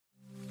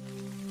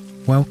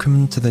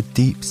Welcome to the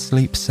Deep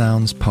Sleep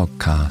Sounds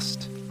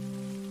podcast.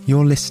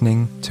 You're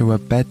listening to a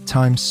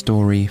bedtime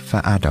story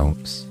for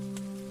adults.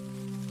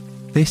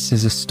 This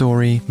is a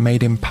story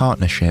made in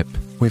partnership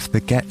with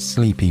the Get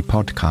Sleepy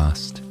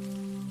podcast,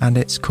 and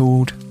it's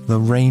called The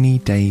Rainy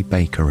Day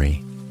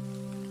Bakery.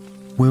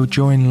 We'll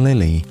join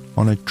Lily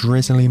on a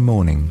drizzly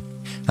morning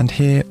and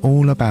hear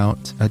all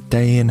about a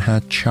day in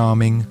her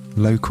charming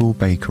local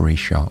bakery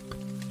shop.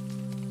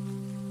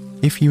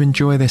 If you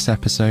enjoy this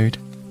episode,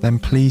 then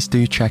please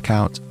do check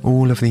out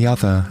all of the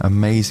other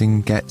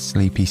amazing Get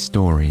Sleepy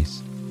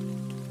stories.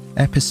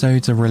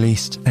 Episodes are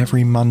released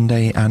every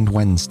Monday and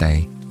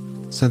Wednesday,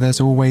 so there's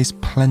always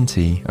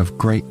plenty of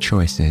great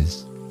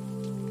choices.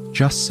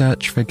 Just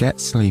search for Get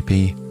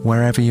Sleepy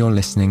wherever you're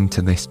listening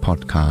to this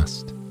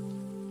podcast.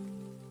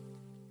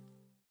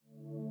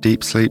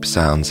 Deep Sleep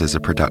Sounds is a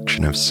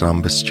production of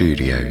Slumber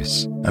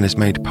Studios and is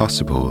made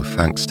possible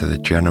thanks to the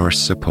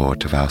generous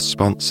support of our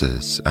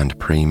sponsors and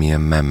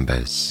premium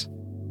members.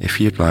 If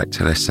you'd like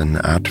to listen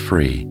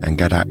ad-free and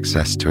get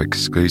access to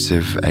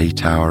exclusive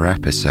 8-hour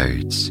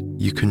episodes,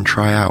 you can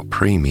try out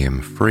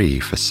Premium free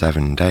for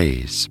 7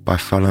 days by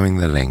following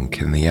the link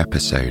in the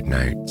episode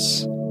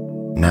notes.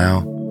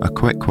 Now, a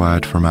quick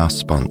word from our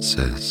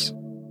sponsors.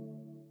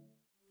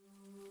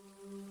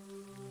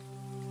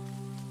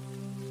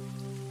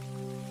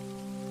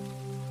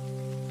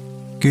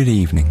 Good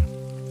evening.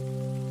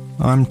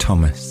 I'm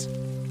Thomas.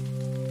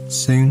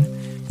 Soon,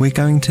 we're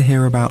going to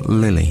hear about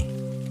Lily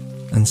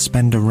and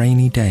spend a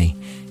rainy day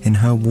in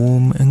her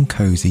warm and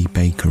cozy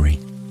bakery.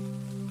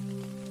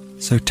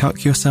 So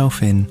tuck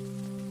yourself in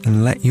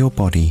and let your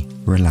body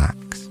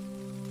relax.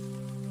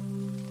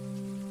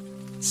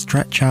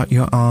 Stretch out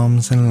your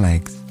arms and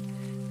legs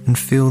and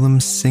feel them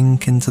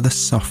sink into the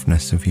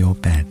softness of your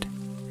bed.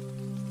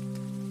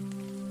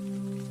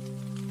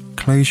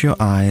 Close your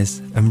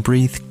eyes and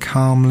breathe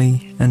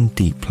calmly and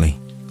deeply.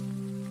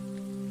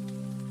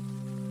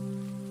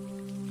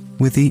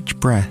 With each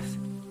breath,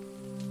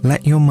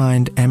 let your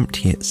mind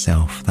empty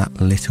itself that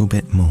little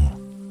bit more.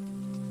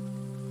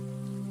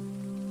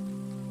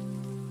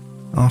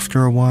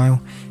 After a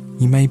while,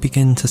 you may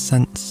begin to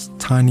sense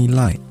tiny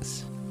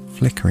lights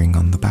flickering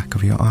on the back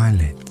of your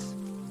eyelids.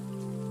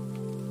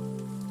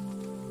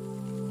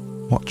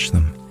 Watch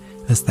them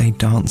as they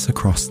dance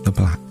across the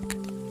black.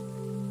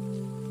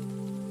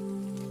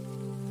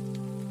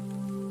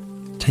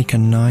 Take a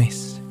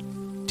nice,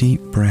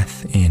 deep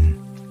breath in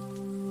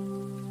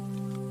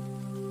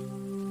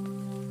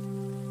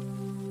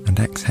and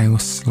exhale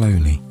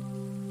slowly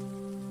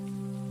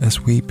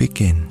as we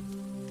begin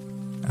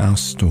our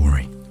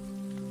story.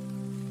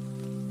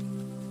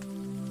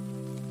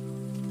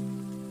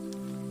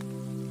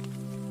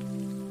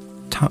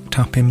 Tucked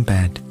up in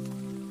bed,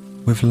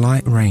 with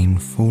light rain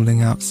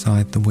falling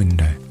outside the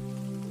window,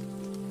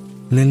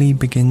 Lily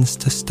begins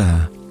to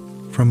stir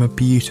from a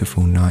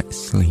beautiful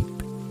night's sleep.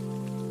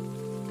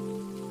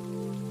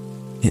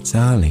 It's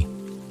early,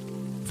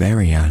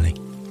 very early.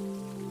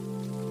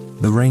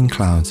 The rain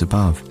clouds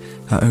above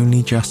are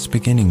only just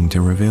beginning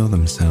to reveal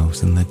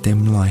themselves in the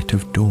dim light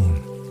of dawn.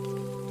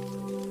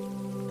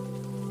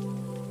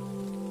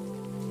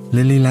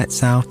 Lily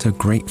lets out a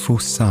grateful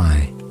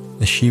sigh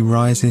as she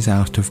rises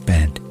out of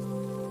bed.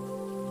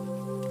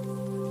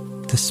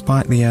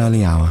 Despite the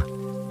early hour,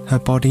 her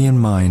body and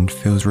mind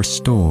feels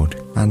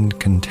restored and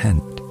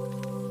content,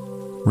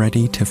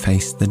 ready to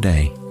face the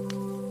day.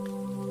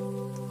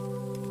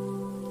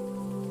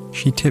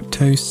 She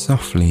tiptoes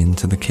softly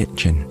into the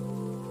kitchen.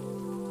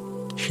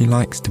 She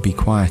likes to be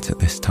quiet at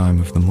this time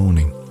of the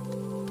morning.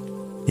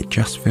 It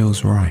just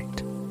feels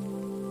right,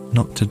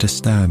 not to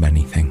disturb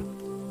anything.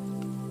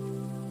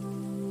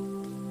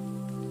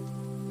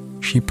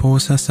 She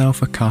pours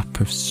herself a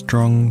cup of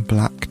strong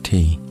black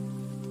tea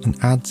and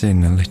adds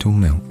in a little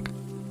milk.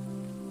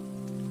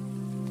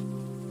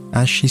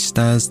 As she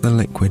stirs the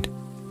liquid,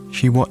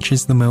 she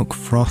watches the milk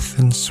froth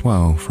and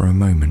swirl for a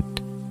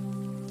moment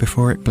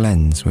before it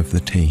blends with the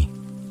tea.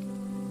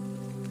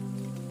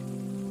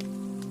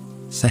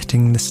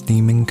 Setting the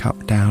steaming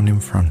cup down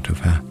in front of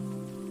her,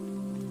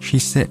 she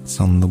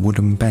sits on the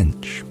wooden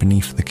bench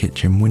beneath the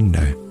kitchen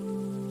window.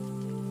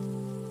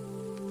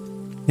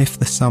 If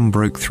the sun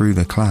broke through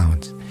the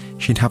clouds,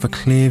 she'd have a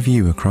clear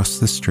view across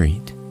the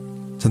street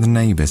to the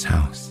neighbour's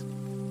house.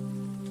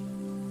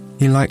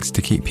 He likes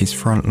to keep his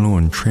front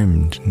lawn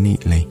trimmed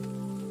neatly.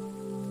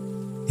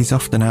 He's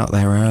often out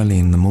there early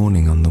in the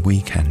morning on the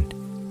weekend,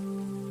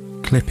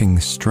 clipping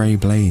the stray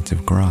blades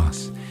of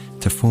grass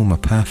to form a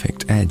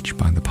perfect edge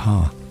by the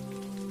path.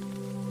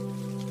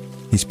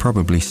 He's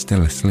probably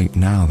still asleep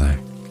now, though.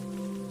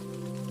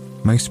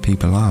 Most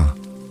people are,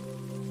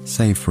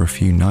 save for a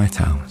few night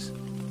owls.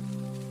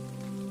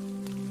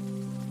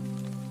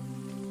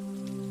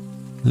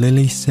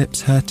 Lily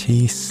sips her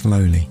tea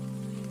slowly,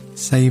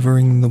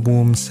 savouring the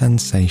warm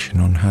sensation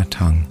on her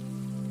tongue.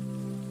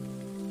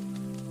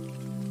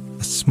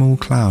 A small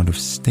cloud of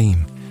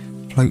steam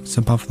floats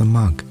above the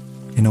mug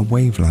in a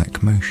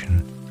wave-like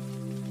motion.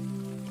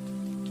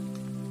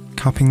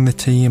 Cupping the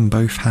tea in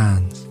both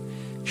hands,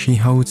 she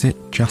holds it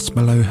just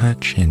below her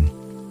chin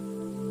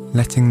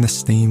letting the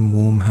steam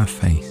warm her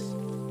face.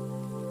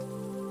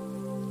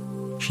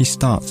 She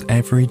starts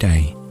every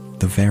day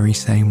the very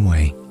same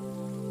way,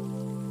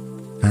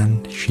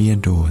 and she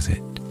adores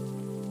it.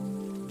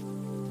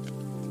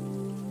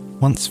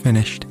 Once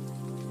finished,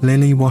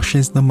 Lily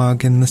washes the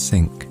mug in the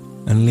sink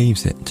and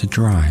leaves it to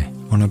dry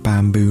on a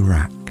bamboo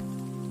rack.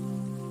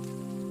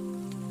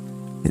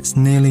 It's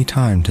nearly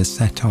time to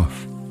set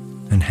off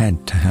and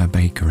head to her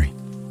bakery.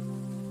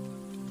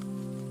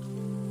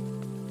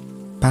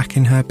 Back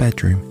in her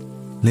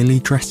bedroom, Lily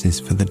dresses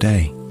for the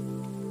day.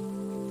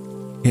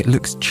 It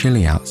looks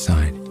chilly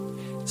outside,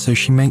 so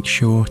she makes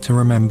sure to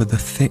remember the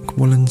thick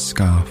woolen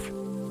scarf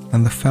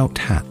and the felt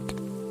hat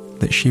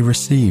that she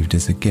received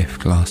as a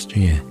gift last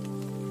year.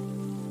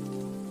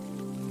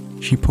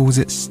 She pulls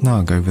it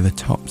snug over the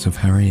tops of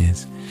her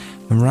ears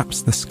and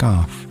wraps the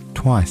scarf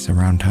twice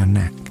around her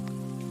neck.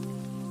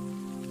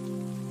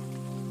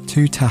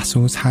 2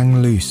 tassels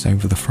hang loose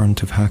over the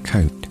front of her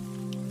coat.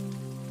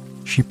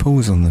 She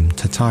pulls on them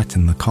to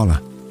tighten the collar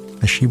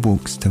as she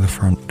walks to the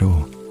front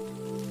door.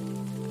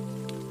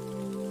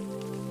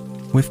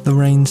 With the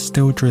rain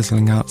still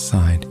drizzling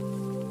outside,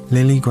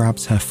 Lily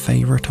grabs her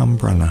favourite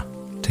umbrella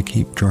to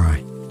keep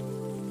dry.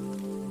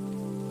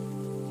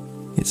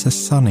 It's a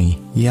sunny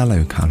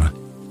yellow colour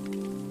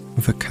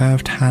with a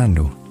curved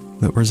handle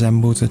that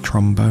resembles a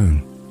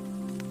trombone.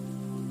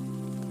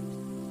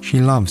 She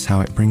loves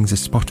how it brings a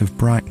spot of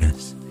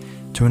brightness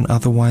to an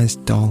otherwise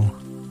dull,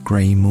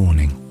 grey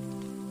morning.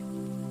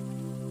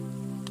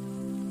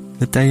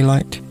 The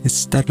daylight is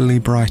steadily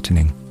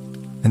brightening,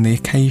 and the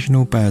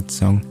occasional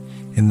birdsong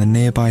in the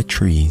nearby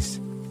trees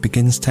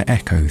begins to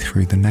echo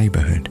through the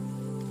neighbourhood.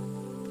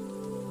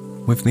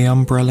 With the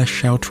umbrella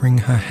sheltering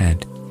her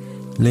head,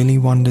 Lily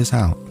wanders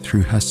out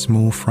through her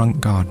small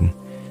front garden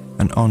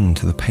and on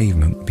to the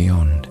pavement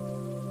beyond.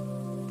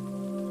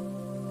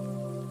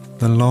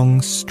 The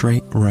long,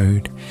 straight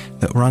road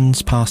that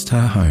runs past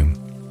her home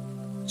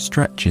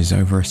stretches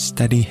over a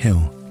steady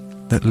hill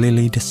that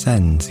Lily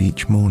descends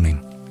each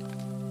morning.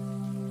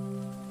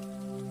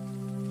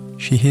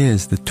 She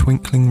hears the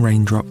twinkling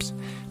raindrops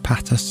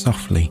patter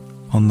softly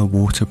on the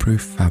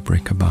waterproof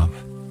fabric above.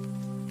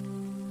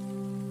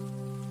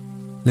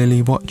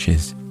 Lily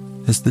watches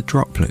as the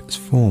droplets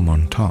form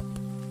on top.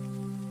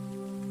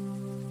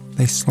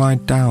 They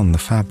slide down the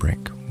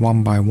fabric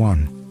one by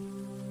one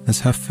as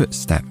her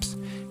footsteps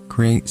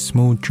create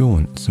small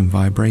jaunts and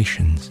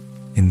vibrations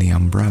in the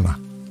umbrella.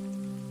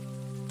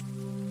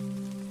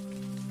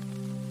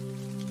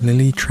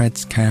 Lily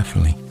treads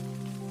carefully,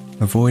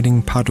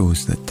 avoiding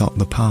puddles that dot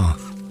the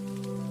path.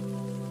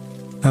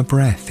 Her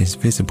breath is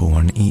visible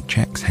on each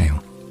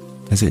exhale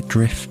as it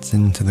drifts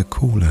into the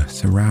cooler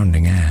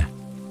surrounding air.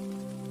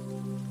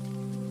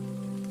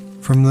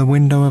 From the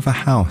window of a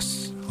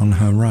house on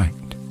her right,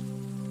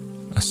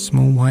 a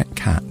small white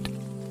cat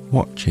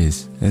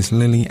watches as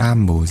Lily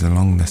ambles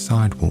along the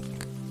sidewalk.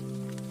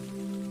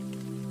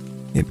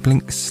 It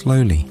blinks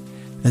slowly,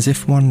 as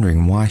if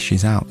wondering why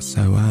she's out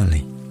so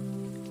early.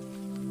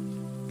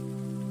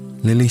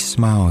 Lily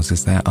smiles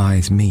as their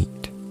eyes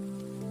meet,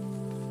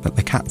 but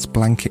the cat's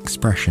blank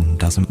expression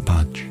doesn't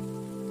budge.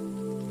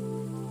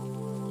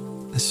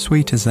 As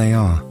sweet as they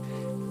are,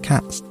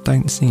 cats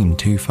don't seem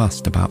too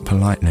fussed about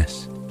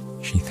politeness,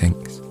 she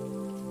thinks.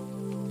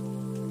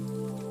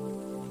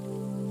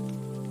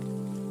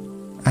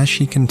 As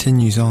she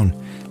continues on,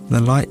 the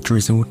light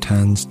drizzle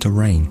turns to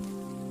rain.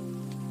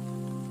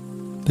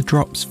 The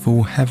drops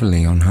fall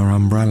heavily on her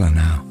umbrella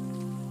now.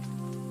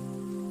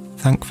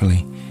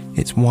 Thankfully,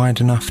 it's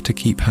wide enough to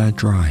keep her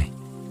dry.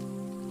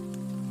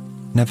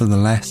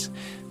 Nevertheless,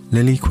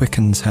 Lily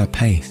quickens her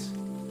pace,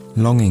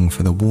 longing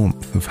for the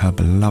warmth of her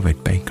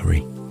beloved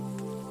bakery.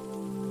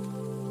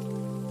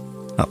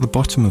 At the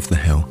bottom of the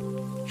hill,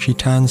 she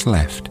turns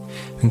left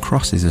and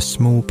crosses a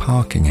small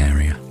parking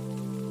area.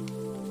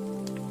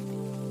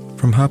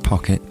 From her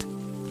pocket,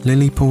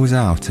 Lily pulls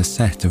out a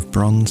set of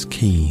bronze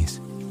keys.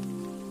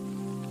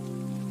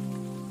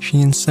 She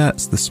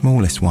inserts the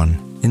smallest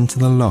one into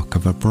the lock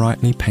of a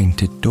brightly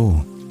painted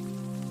door.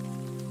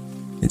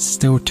 It's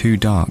still too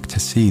dark to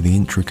see the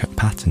intricate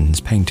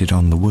patterns painted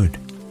on the wood,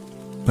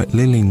 but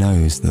Lily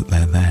knows that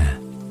they're there.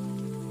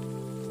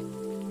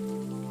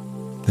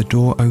 The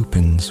door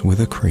opens with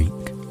a creak.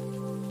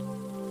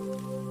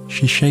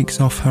 She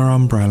shakes off her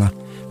umbrella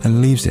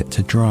and leaves it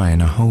to dry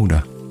in a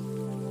holder,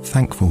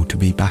 thankful to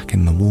be back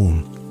in the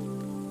warm.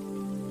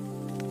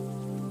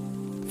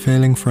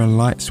 Feeling for a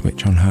light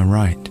switch on her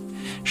right,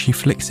 she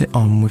flicks it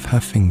on with her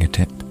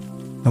fingertip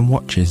and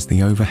watches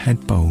the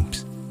overhead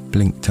bulbs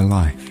blink to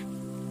life.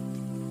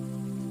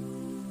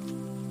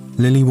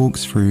 Lily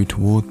walks through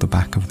toward the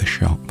back of the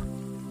shop.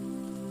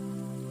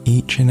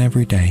 Each and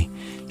every day,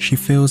 she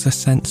feels a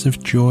sense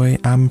of joy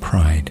and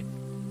pride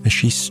as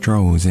she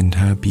strolls into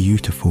her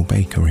beautiful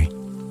bakery.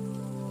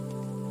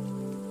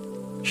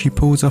 She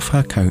pulls off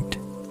her coat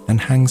and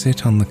hangs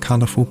it on the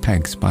colourful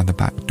pegs by the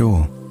back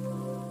door.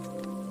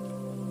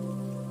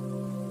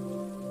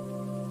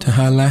 To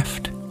her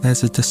left,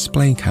 there's a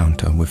display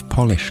counter with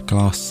polished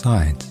glass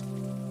sides.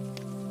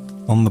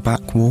 On the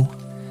back wall,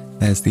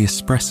 there's the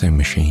espresso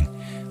machine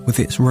with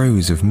its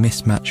rows of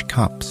mismatched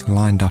cups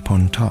lined up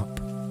on top.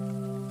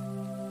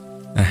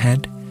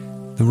 Ahead,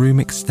 the room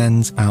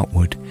extends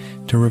outward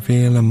to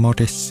reveal a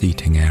modest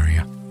seating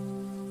area.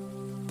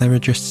 There are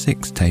just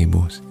 6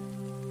 tables,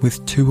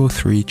 with 2 or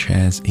 3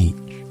 chairs each.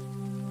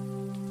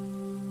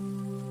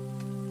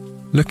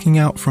 Looking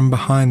out from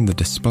behind the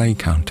display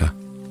counter,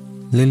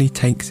 Lily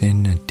takes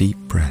in a deep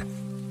breath.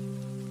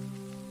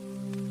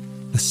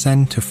 The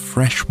scent of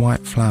fresh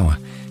white flour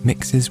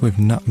mixes with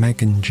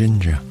nutmeg and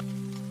ginger.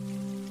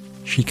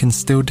 She can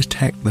still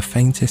detect the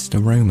faintest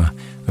aroma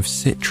of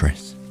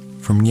citrus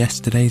from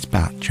yesterday's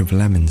batch of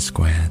lemon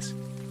squares,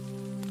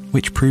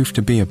 which proved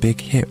to be a big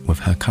hit with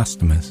her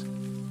customers.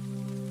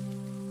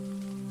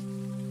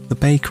 The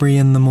bakery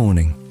in the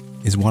morning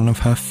is one of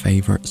her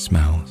favourite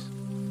smells.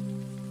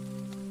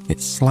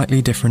 It's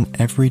slightly different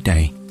every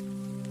day,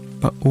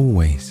 but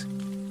always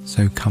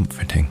so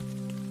comforting.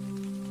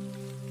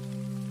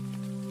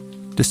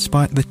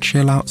 Despite the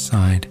chill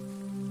outside,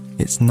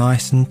 it's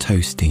nice and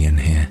toasty in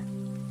here.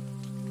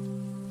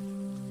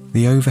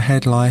 The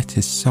overhead light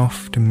is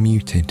soft and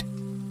muted,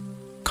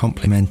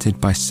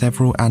 complemented by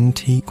several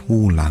antique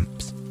wall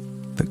lamps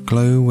that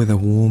glow with a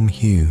warm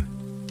hue.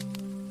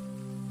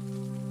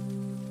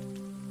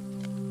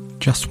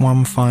 Just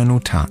one final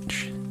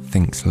touch,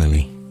 thinks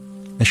Lily,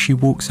 as she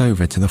walks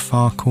over to the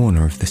far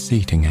corner of the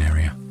seating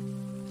area.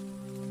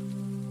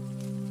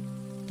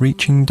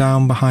 Reaching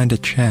down behind a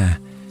chair,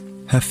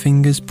 her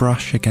fingers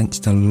brush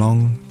against a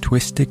long,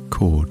 twisted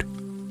cord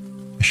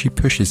as she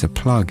pushes a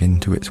plug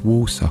into its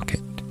wall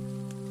socket.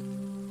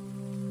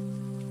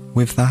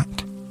 With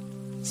that,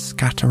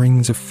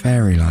 scatterings of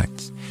fairy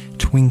lights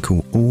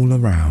twinkle all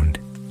around,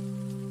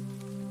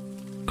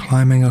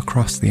 climbing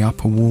across the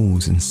upper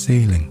walls and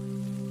ceiling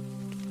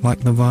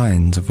like the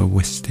vines of a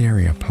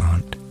wisteria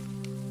plant.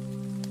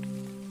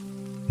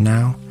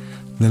 Now,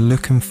 the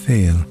look and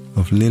feel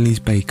of Lily's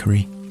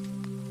bakery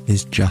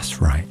is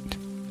just right.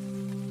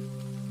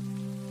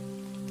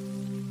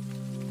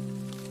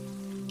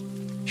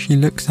 She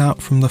looks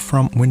out from the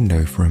front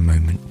window for a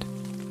moment,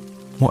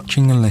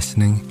 watching and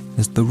listening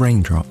as the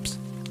raindrops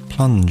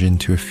plunge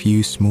into a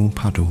few small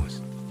puddles.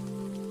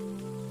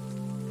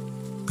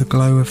 The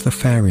glow of the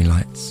fairy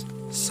lights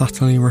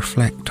subtly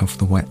reflect off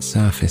the wet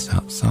surface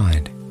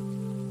outside.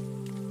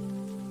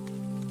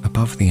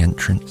 Above the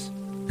entrance,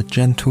 a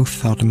gentle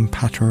thud and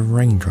patter of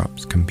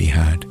raindrops can be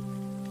heard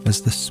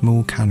as the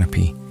small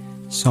canopy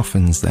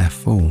softens their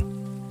fall.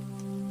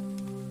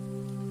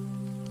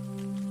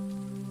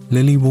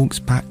 Lily walks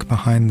back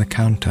behind the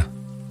counter.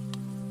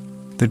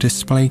 The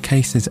display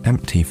case is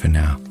empty for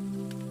now,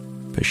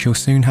 but she'll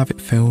soon have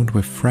it filled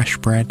with fresh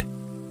bread,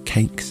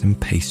 cakes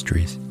and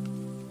pastries.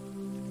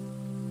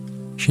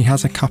 She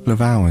has a couple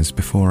of hours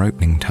before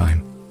opening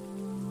time,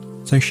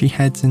 so she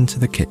heads into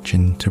the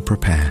kitchen to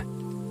prepare.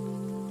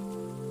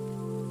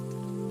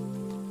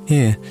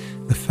 Here,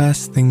 the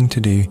first thing to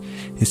do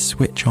is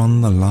switch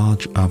on the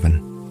large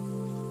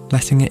oven,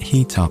 letting it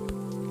heat up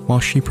while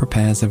she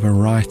prepares a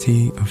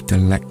variety of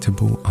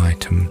delectable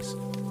items.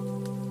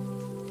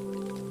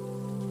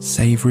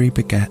 Savoury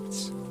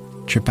baguettes,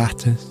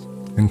 ciabattas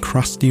and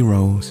crusty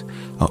rolls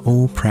are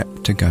all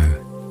prepped to go.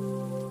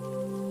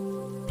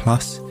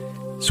 Plus,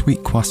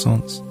 sweet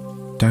croissants,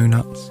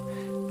 donuts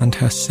and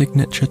her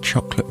signature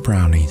chocolate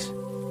brownies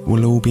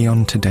will all be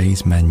on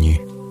today's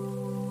menu.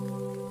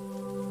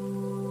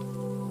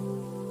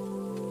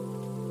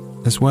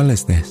 As well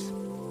as this,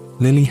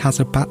 Lily has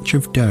a batch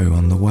of dough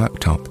on the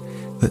worktop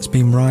that's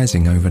been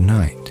rising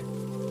overnight.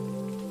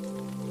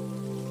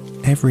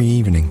 Every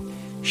evening,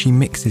 she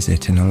mixes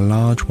it in a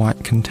large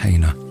white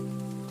container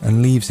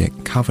and leaves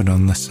it covered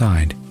on the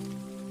side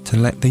to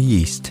let the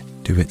yeast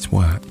do its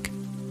work.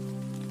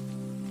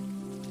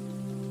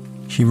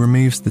 She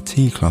removes the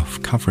tea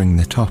cloth covering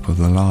the top of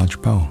the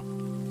large bowl.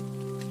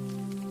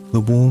 The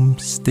warm,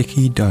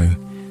 sticky dough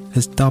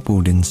has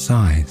doubled in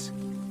size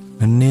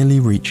and nearly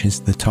reaches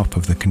the top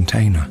of the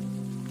container.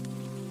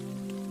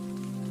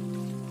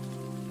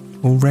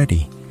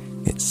 Already,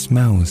 it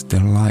smells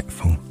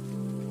delightful,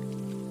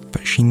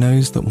 but she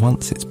knows that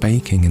once it's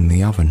baking in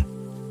the oven,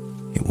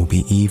 it will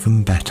be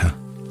even better.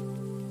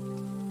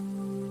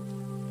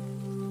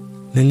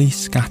 Lily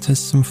scatters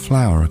some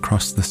flour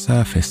across the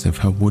surface of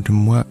her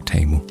wooden work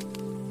table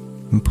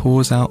and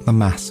pours out the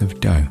mass of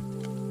dough.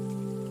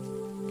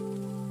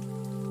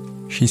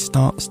 She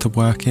starts to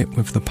work it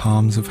with the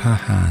palms of her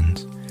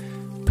hands,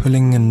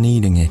 pulling and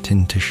kneading it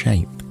into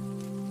shape.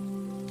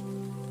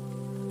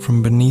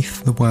 From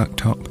beneath the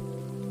worktop,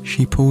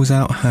 she pulls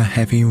out her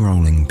heavy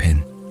rolling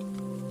pin.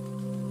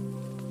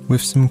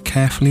 With some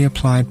carefully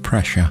applied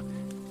pressure,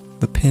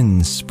 the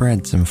pin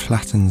spreads and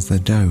flattens the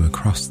dough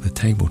across the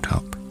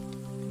tabletop.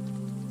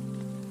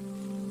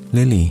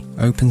 Lily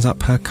opens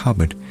up her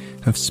cupboard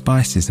of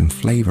spices and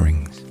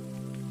flavourings.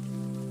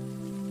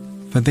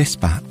 For this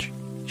batch,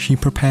 she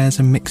prepares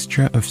a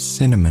mixture of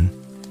cinnamon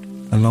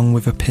along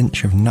with a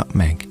pinch of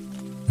nutmeg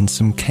and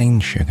some cane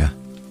sugar.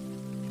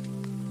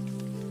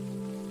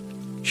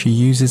 She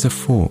uses a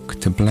fork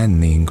to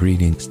blend the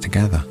ingredients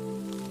together.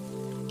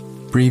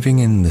 breathing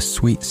in the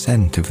sweet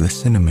scent of the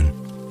cinnamon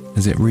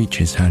as it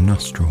reaches her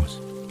nostrils.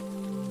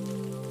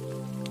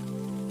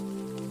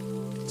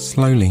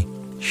 Slowly,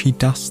 she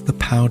dusts the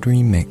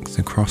powdery mix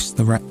across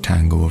the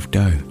rectangle of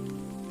dough.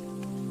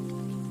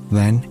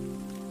 Then,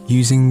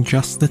 using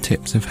just the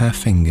tips of her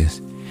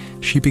fingers,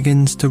 she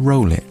begins to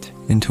roll it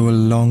into a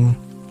long,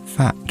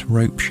 fat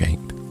rope shape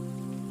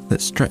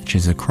that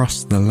stretches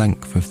across the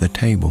length of the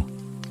table.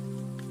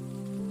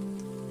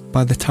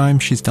 By the time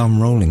she's done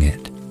rolling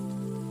it,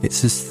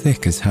 it's as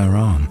thick as her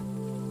arm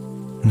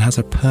and has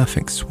a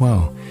perfect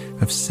swirl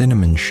of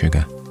cinnamon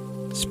sugar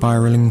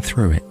spiraling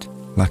through it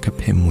like a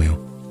pinwheel.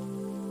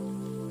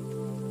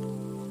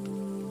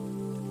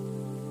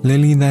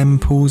 Lily then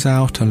pulls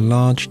out a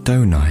large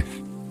dough knife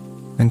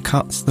and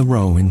cuts the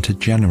roll into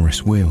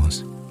generous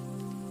wheels.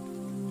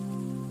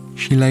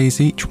 She lays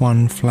each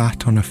one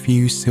flat on a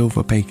few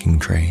silver baking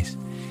trays,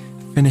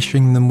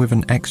 finishing them with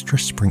an extra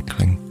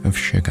sprinkling of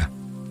sugar.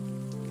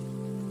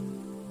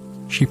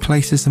 She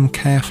places them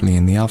carefully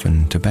in the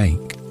oven to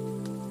bake.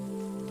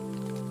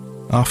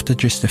 After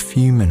just a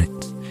few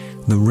minutes,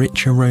 the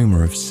rich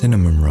aroma of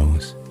cinnamon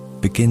rolls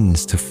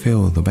begins to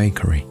fill the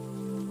bakery.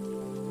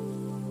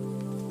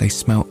 They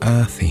smell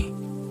earthy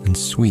and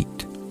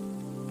sweet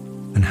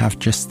and have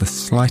just the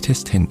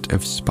slightest hint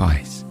of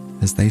spice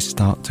as they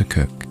start to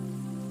cook.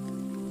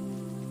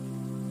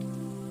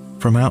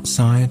 From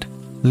outside,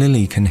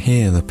 Lily can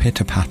hear the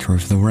pitter-patter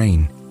of the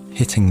rain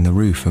hitting the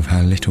roof of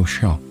her little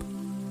shop.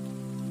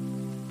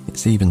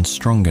 It's even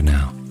stronger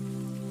now.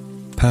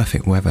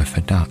 Perfect weather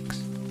for ducks,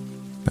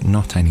 but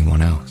not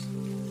anyone else.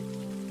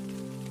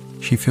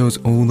 She feels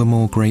all the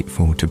more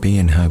grateful to be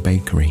in her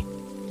bakery,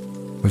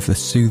 with the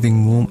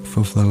soothing warmth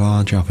of the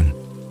large oven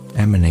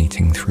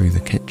emanating through the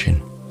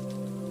kitchen.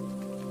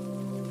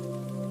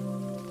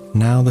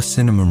 Now the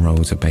cinnamon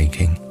rolls are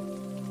baking,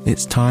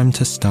 it's time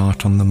to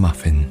start on the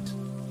muffins.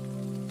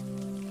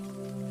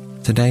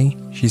 Today,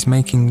 she's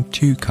making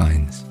two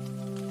kinds.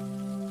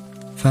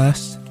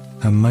 First,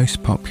 her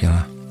most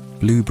popular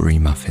blueberry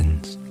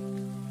muffins,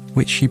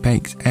 which she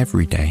bakes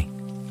every day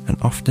and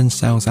often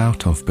sells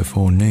out of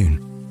before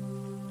noon.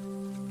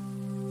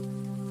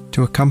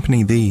 To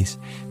accompany these,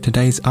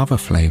 today's other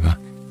flavour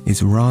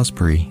is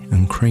raspberry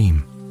and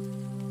cream,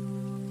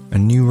 a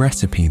new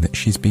recipe that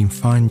she's been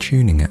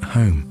fine-tuning at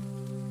home.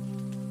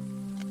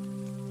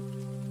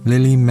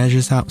 Lily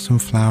measures out some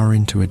flour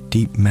into a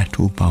deep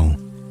metal bowl,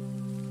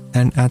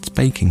 then adds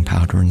baking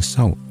powder and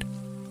salt.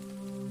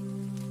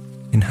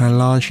 In her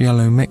large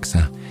yellow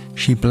mixer,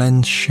 she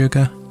blends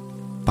sugar,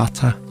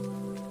 butter,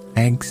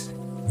 eggs,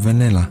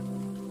 vanilla,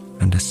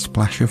 and a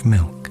splash of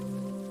milk.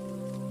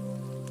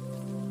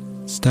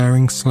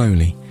 Stirring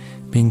slowly,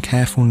 being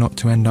careful not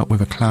to end up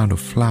with a cloud of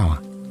flour,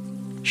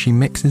 she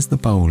mixes the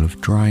bowl of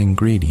dry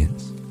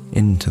ingredients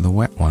into the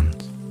wet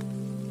ones.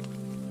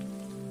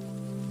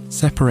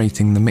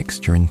 Separating the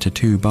mixture into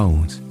two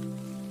bowls,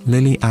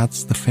 Lily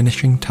adds the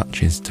finishing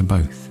touches to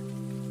both.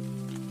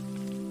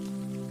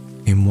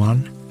 In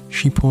one,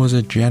 she pours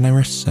a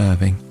generous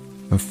serving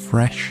of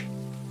fresh,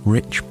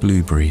 rich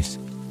blueberries,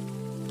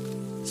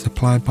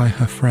 supplied by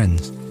her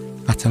friends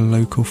at a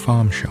local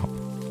farm shop.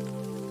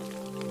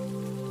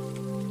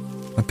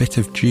 A bit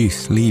of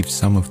juice leaves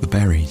some of the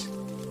berries,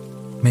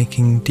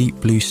 making deep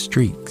blue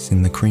streaks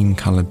in the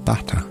cream-coloured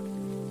batter.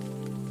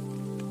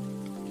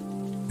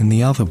 In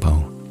the other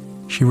bowl,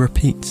 she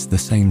repeats the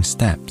same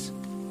steps,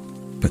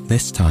 but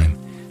this time,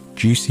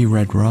 juicy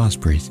red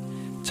raspberries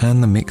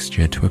turn the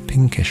mixture to a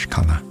pinkish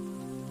colour.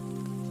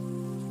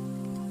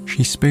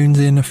 She spoons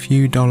in a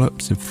few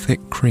dollops of thick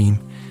cream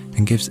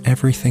and gives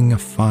everything a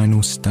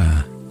final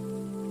stir.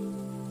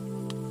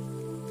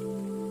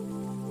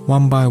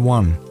 One by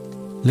one,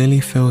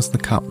 Lily fills the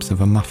cups of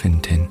a muffin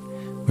tin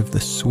with the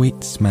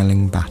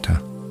sweet-smelling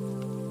batter.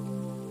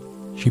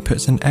 She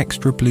puts an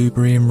extra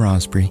blueberry and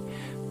raspberry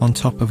on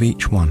top of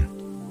each one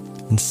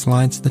and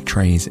slides the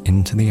trays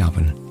into the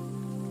oven.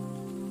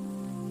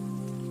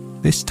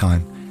 This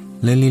time,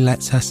 Lily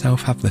lets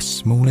herself have the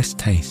smallest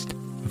taste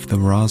of the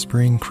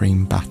raspberry and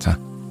cream batter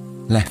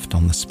left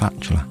on the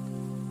spatula.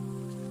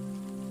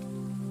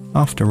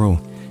 After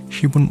all,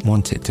 she wouldn't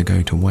want it to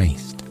go to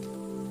waste.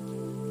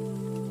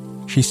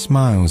 She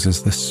smiles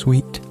as the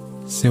sweet,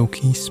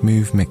 silky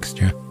smooth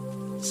mixture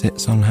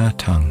sits on her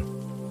tongue.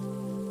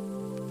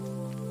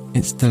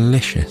 It's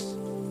delicious,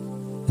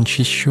 and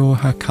she's sure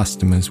her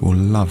customers will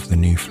love the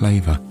new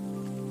flavour.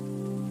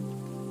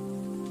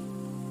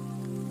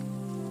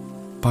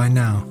 By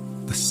now,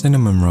 the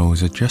cinnamon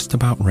rolls are just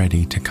about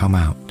ready to come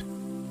out.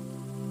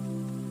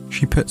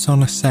 She puts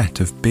on a set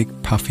of big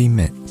puffy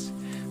mitts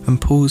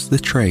and pulls the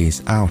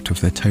trays out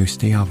of the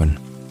toasty oven.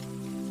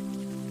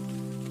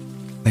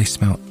 They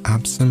smell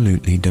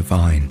absolutely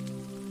divine.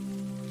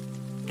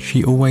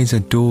 She always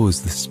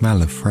adores the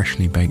smell of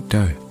freshly baked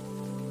dough,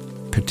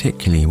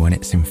 particularly when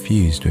it's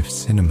infused with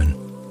cinnamon.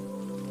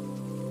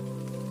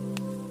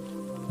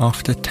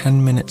 After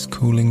 10 minutes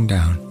cooling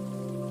down,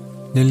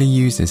 Lily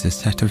uses a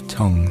set of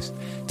tongs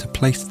to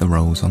place the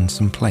rolls on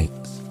some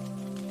plates.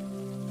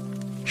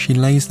 She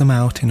lays them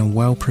out in a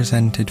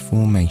well-presented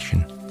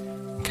formation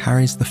and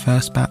carries the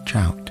first batch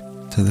out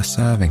to the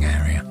serving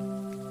area.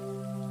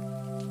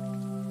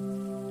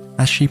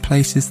 As she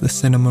places the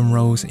cinnamon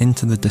rolls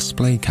into the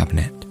display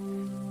cabinet,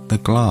 the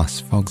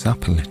glass fogs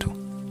up a little.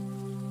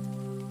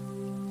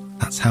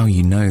 That's how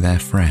you know they're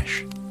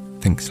fresh,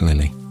 thinks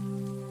Lily.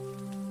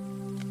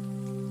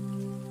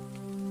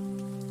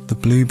 The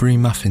blueberry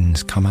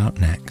muffins come out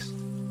next,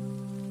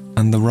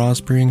 and the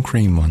raspberry and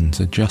cream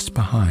ones are just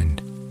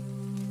behind.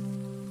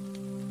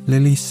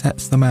 Lily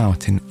sets them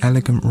out in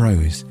elegant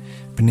rows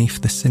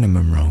beneath the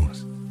cinnamon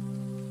rolls.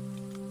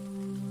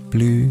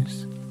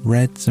 Blues,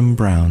 reds and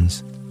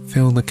browns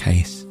fill the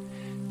case,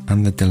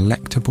 and the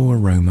delectable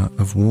aroma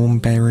of warm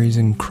berries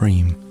and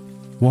cream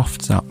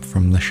wafts up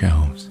from the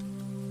shelves.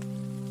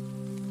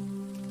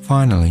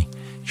 Finally,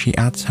 she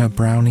adds her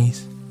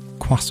brownies,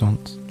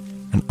 croissants,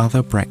 and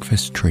other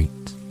breakfast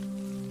treats,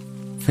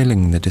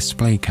 filling the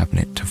display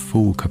cabinet to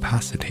full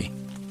capacity.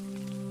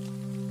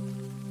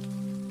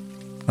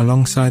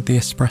 Alongside the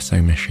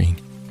espresso machine,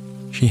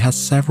 she has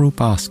several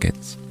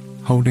baskets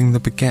holding the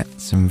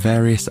baguettes and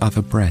various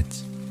other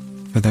breads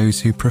for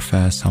those who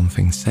prefer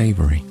something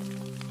savoury.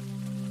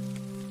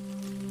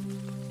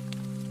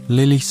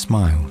 Lily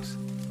smiles,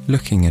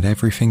 looking at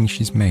everything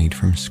she's made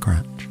from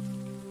scratch.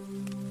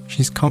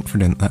 She's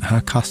confident that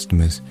her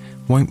customers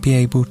won't be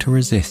able to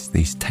resist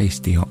these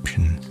tasty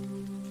options.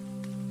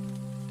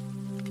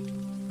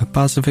 A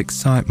buzz of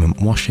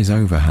excitement washes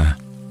over her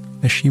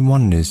as she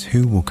wonders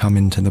who will come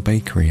into the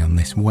bakery on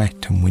this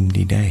wet and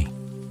windy day.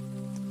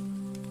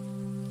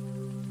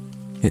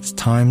 It's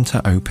time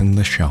to open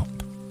the shop.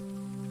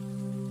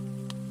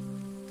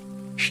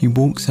 She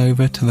walks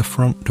over to the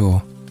front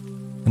door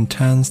and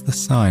turns the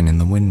sign in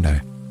the window.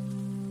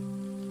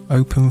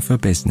 Open for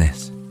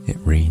business, it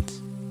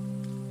reads.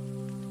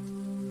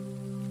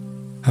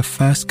 Her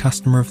first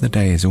customer of the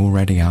day is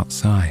already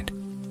outside,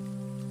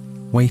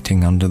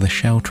 waiting under the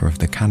shelter of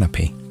the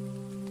canopy.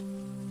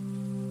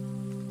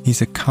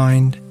 He's a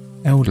kind,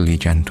 elderly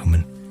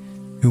gentleman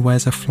who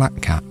wears a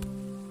flat cap,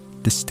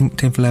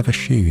 distinctive leather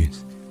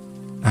shoes,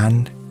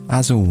 and,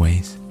 as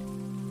always,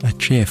 a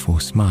cheerful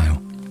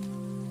smile.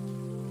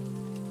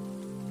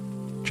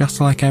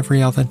 Just like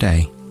every other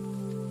day,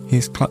 he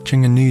is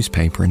clutching a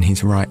newspaper in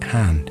his right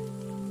hand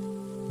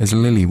as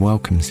Lily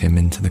welcomes him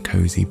into the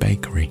cosy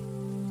bakery.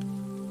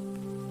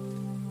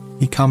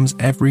 He comes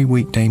every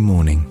weekday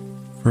morning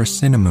for a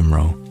cinnamon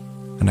roll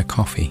and a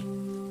coffee.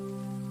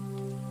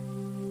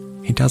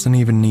 He doesn't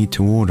even need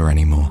to order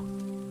anymore.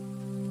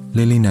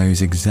 Lily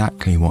knows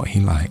exactly what he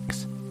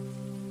likes.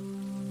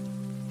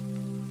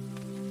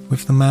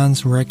 With the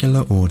man's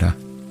regular order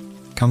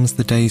comes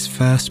the day's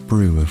first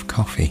brew of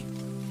coffee.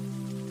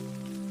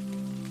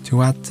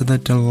 To add to the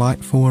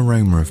delightful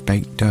aroma of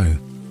baked dough,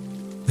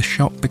 the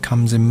shop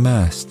becomes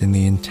immersed in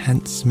the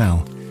intense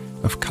smell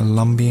of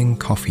Colombian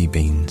coffee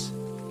beans.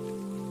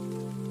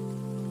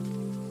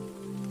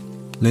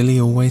 Lily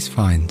always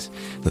finds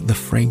that the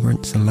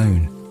fragrance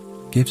alone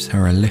gives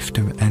her a lift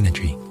of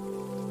energy,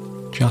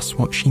 just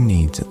what she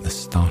needs at the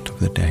start of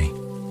the day.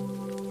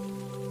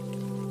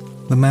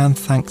 The man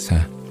thanks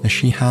her as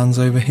she hands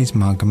over his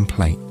mug and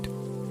plate.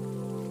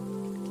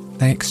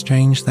 They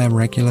exchange their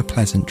regular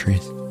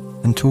pleasantries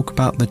and talk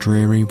about the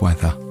dreary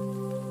weather.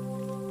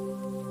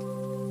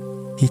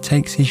 He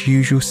takes his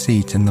usual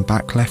seat in the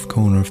back left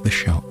corner of the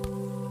shop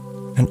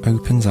and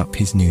opens up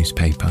his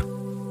newspaper.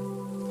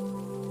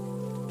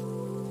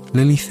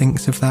 Lily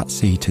thinks of that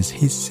seat as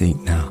his seat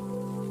now.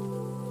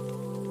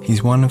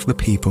 He's one of the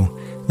people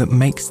that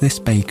makes this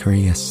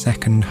bakery a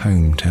second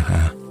home to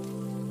her.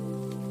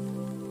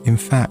 In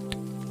fact,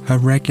 her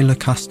regular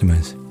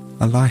customers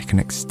are like an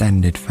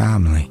extended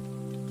family.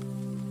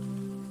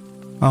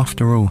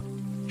 After all,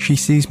 she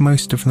sees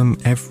most of them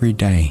every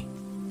day.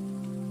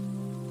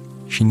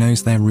 She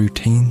knows their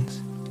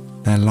routines,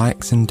 their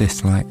likes and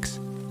dislikes,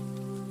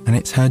 and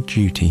it's her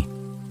duty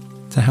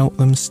to help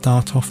them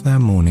start off their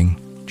morning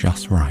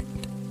just right.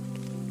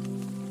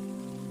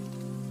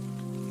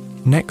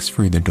 Next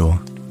through the door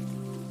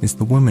is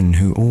the woman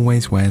who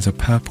always wears a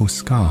purple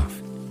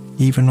scarf,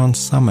 even on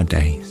summer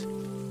days.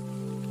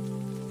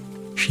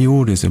 She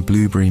orders a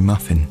blueberry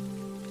muffin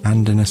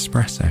and an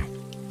espresso,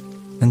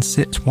 and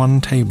sits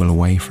one table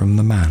away from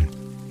the man.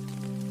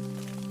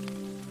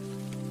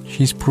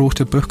 She's brought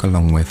a book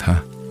along with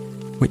her,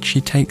 which she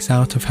takes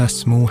out of her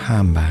small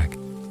handbag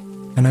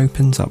and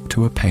opens up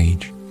to a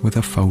page with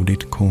a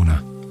folded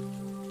corner.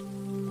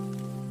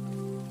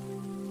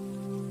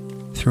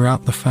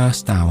 Throughout the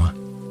first hour,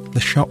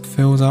 the shop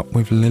fills up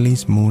with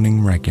Lily's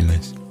morning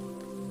regulars.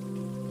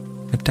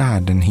 A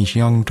dad and his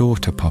young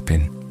daughter pop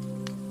in.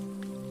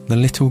 The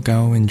little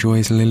girl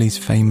enjoys Lily's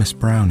famous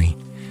brownie,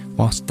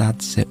 whilst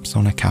Dad sips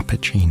on a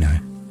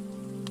cappuccino.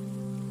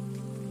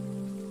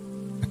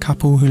 A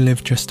couple who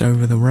live just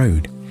over the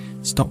road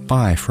stop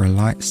by for a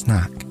light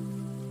snack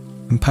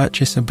and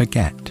purchase a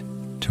baguette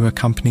to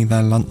accompany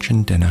their lunch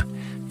and dinner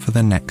for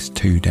the next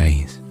 2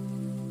 days.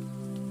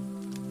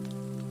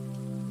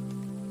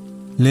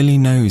 Lily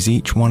knows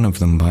each one of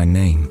them by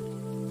name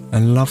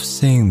and loves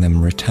seeing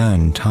them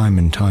return time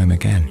and time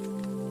again.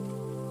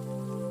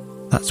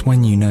 That's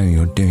when you know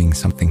you're doing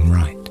something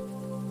right.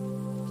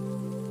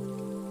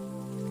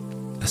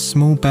 A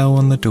small bell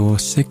on the door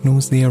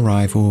signals the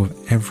arrival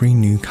of every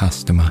new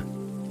customer.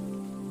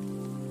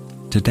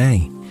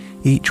 Today,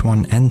 each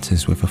one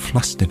enters with a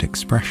flustered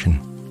expression,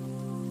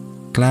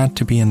 glad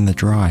to be in the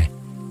dry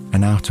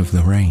and out of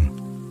the rain.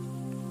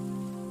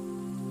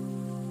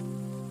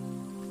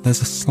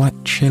 There's a slight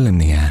chill in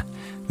the air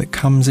that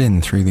comes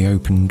in through the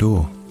open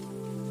door,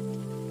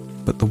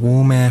 but the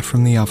warm air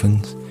from the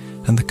ovens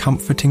and the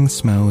comforting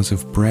smells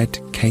of bread,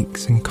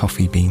 cakes and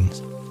coffee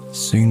beans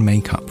soon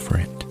make up for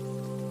it.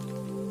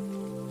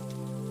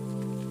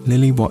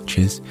 Lily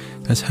watches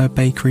as her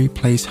bakery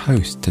plays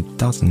host to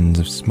dozens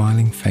of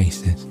smiling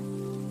faces.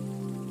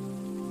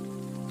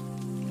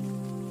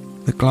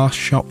 The glass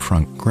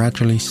shopfront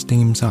gradually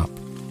steams up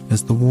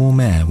as the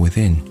warm air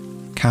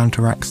within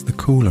counteracts the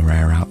cooler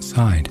air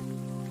outside.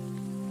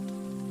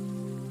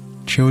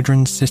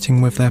 Children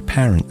sitting with their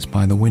parents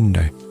by the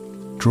window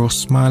draw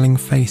smiling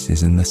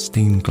faces in the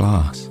steamed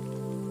glass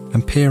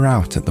and peer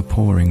out at the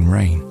pouring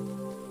rain.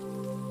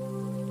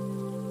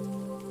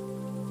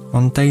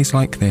 On days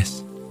like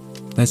this,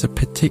 there's a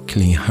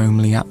particularly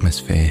homely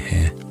atmosphere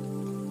here.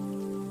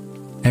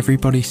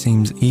 Everybody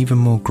seems even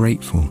more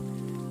grateful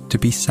to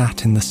be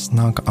sat in the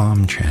snug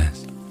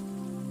armchairs,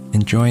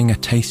 enjoying a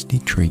tasty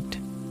treat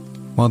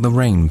while the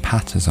rain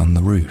patters on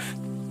the roof.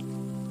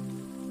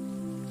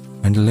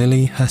 And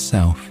Lily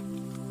herself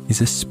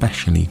is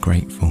especially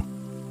grateful.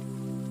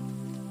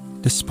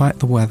 Despite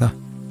the weather,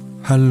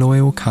 her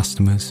loyal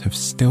customers have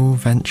still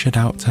ventured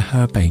out to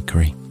her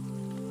bakery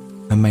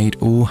and made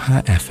all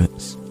her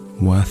efforts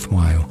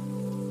worthwhile.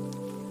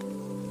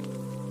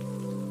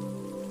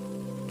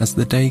 As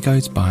the day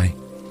goes by,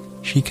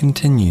 she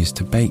continues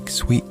to bake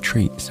sweet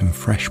treats and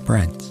fresh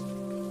breads.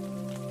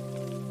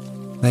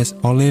 There's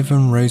olive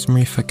and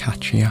rosemary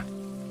focaccia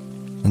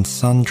and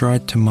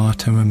sun-dried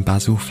tomato and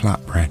basil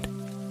flatbread.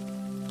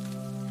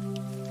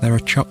 There are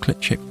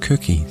chocolate chip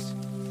cookies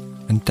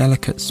and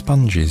delicate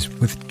sponges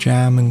with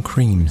jam and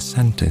cream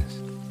centres.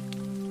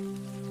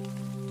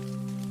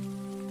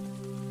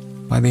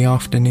 By the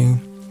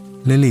afternoon,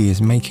 Lily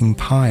is making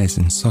pies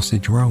and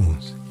sausage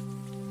rolls.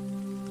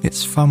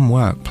 It's fun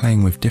work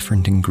playing with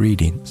different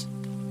ingredients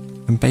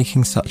and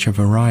baking such a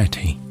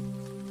variety.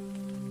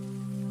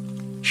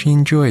 She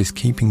enjoys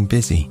keeping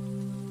busy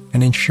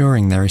and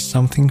ensuring there is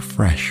something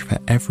fresh for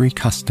every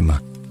customer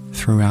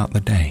throughout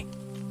the day.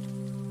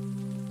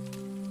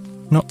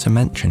 Not to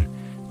mention,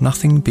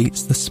 nothing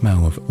beats the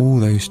smell of all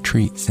those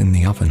treats in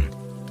the oven.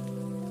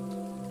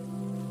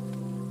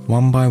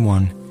 One by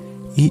one,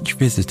 each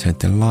visitor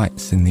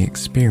delights in the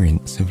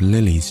experience of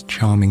Lily's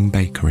charming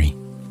bakery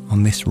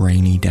on this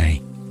rainy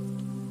day.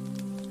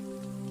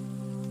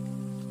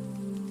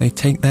 They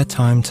take their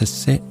time to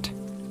sit,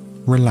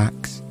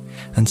 relax,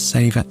 and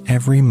savour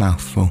every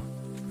mouthful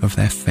of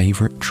their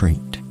favourite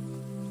treat.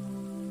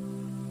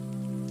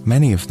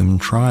 Many of them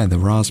try the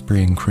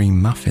raspberry and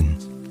cream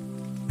muffins,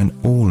 and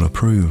all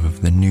approve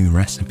of the new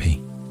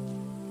recipe.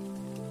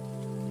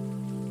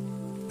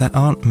 There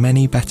aren't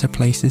many better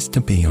places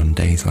to be on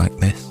days like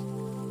this.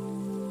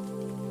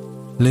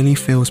 Lily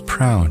feels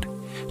proud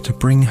to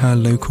bring her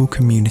local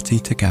community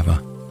together,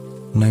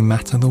 no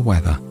matter the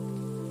weather.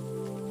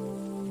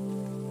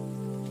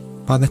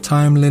 By the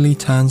time Lily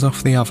turns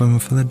off the oven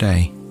for the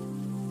day,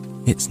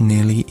 it's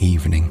nearly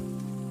evening.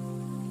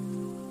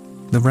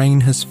 The rain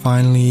has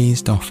finally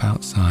eased off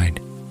outside,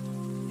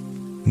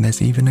 and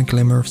there's even a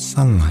glimmer of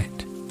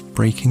sunlight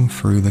breaking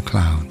through the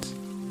clouds.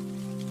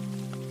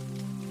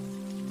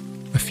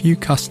 A few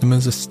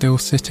customers are still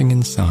sitting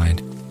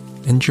inside,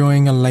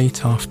 enjoying a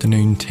late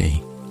afternoon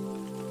tea.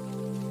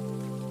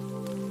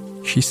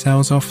 She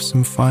sells off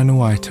some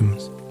final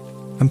items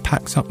and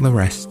packs up the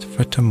rest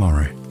for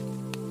tomorrow.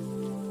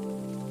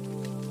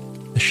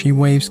 As she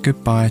waves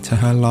goodbye to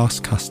her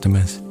last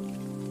customers,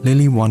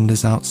 Lily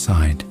wanders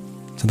outside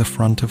to the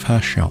front of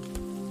her shop.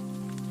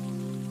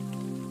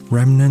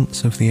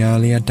 Remnants of the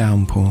earlier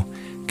downpour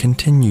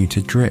continue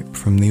to drip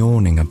from the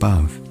awning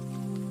above.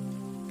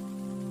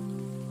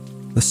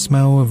 The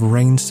smell of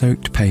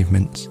rain-soaked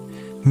pavements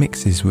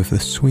mixes with the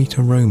sweet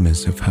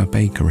aromas of her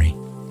bakery.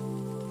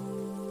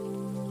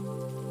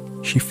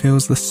 She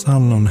feels the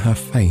sun on her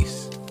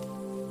face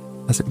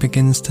as it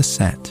begins to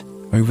set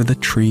over the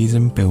trees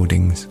and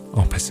buildings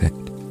opposite.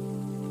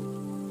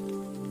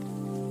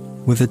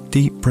 With a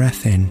deep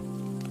breath in,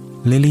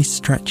 Lily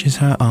stretches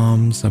her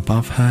arms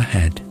above her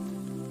head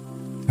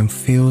and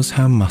feels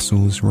her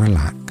muscles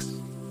relax.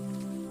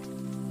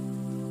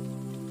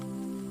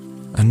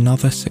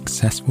 Another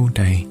successful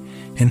day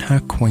in her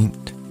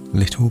quaint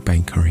little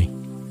bakery.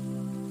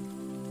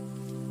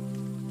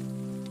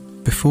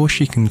 Before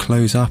she can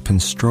close up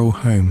and stroll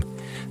home,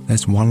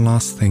 there's one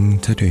last thing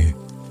to do.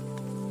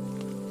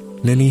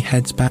 Lily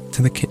heads back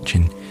to the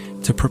kitchen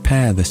to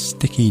prepare the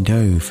sticky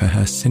dough for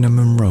her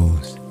cinnamon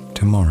rolls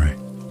tomorrow.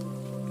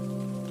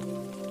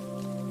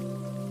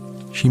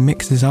 She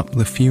mixes up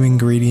the few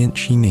ingredients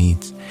she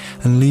needs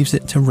and leaves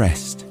it to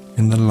rest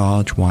in the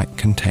large white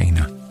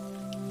container.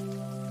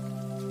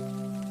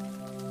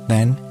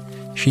 Then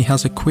she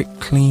has a quick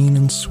clean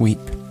and sweep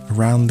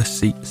around the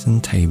seats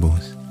and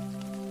tables.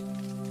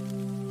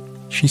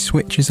 She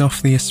switches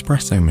off the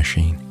espresso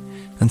machine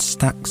and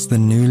stacks the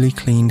newly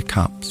cleaned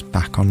cups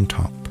back on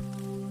top.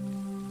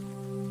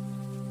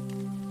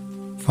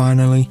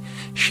 Finally,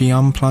 she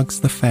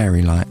unplugs the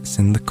fairy lights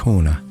in the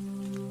corner.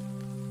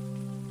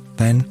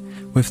 Then,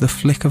 with the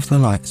flick of the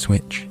light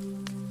switch,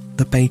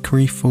 the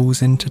bakery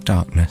falls into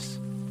darkness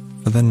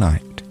for the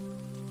night.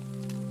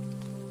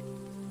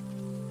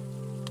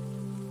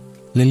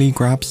 Lily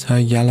grabs her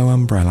yellow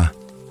umbrella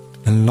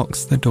and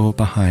locks the door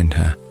behind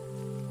her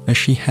as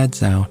she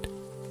heads out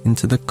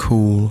into the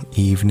cool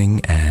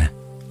evening air.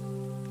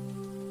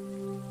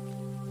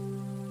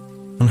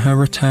 On her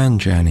return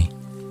journey,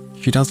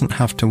 she doesn't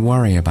have to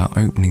worry about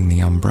opening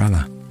the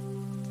umbrella.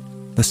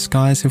 The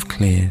skies have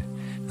cleared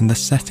and the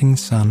setting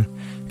sun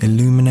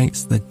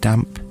illuminates the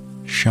damp,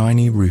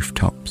 shiny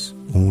rooftops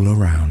all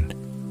around.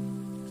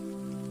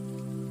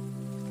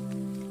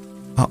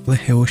 Up the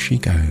hill she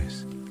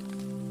goes,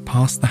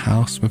 past the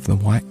house with the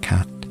white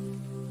cat,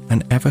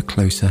 and ever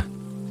closer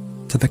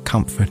to the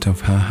comfort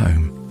of her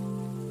home.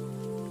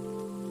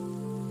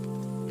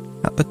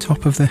 At the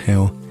top of the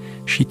hill,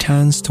 she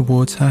turns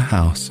towards her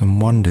house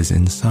and wanders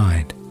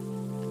inside.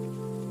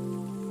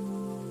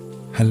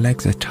 Her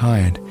legs are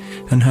tired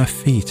and her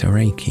feet are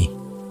achy.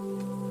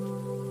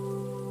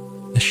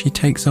 As she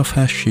takes off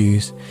her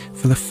shoes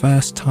for the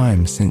first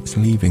time since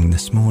leaving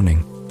this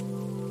morning,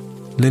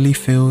 Lily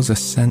feels a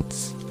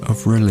sense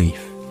of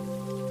relief.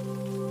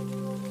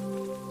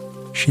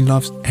 She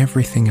loves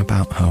everything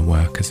about her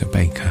work as a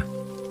baker,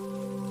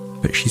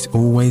 but she's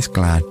always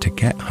glad to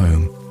get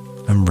home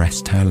and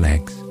rest her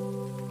legs.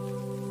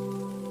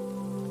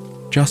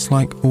 Just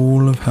like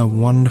all of her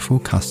wonderful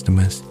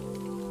customers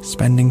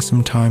spending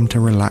some time to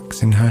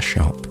relax in her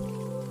shop,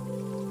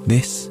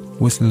 this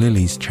was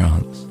Lily's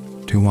chance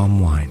to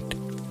unwind.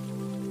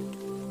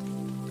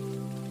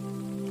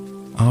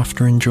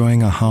 After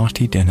enjoying a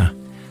hearty dinner,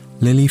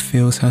 Lily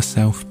feels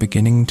herself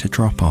beginning to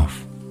drop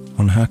off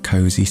on her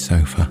cozy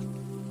sofa.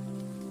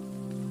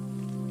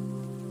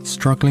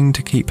 Struggling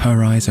to keep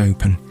her eyes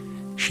open,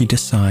 she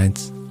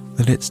decides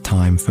that it's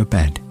time for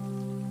bed.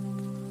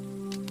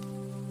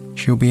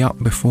 She'll be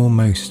up before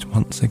most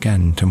once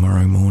again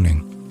tomorrow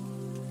morning.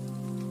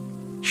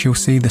 She'll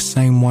see the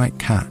same white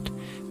cat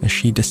as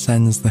she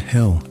descends the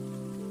hill.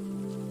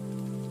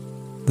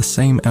 The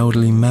same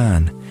elderly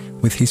man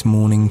with his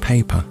morning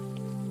paper.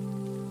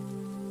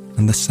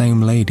 And the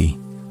same lady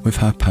with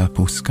her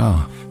purple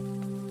scarf.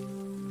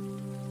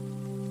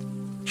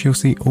 She'll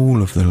see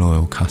all of the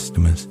loyal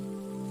customers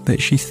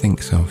that she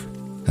thinks of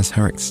as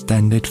her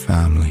extended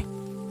family.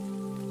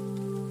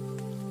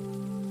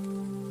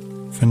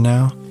 For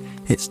now,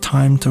 it's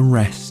time to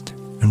rest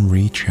and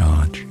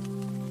recharge.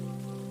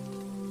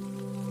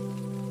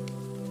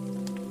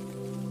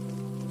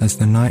 As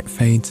the night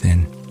fades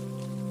in,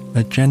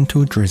 a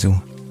gentle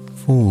drizzle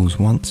falls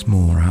once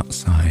more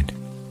outside.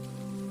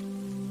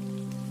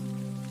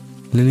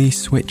 Lily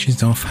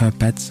switches off her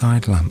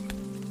bedside lamp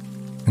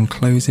and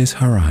closes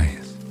her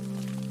eyes.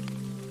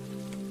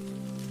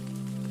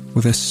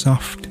 With a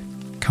soft,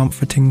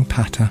 comforting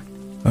patter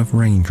of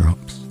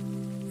raindrops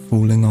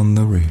falling on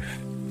the roof,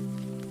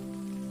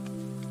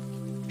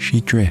 she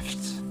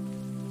drifts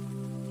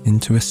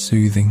into a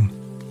soothing,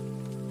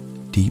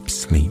 deep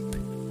sleep.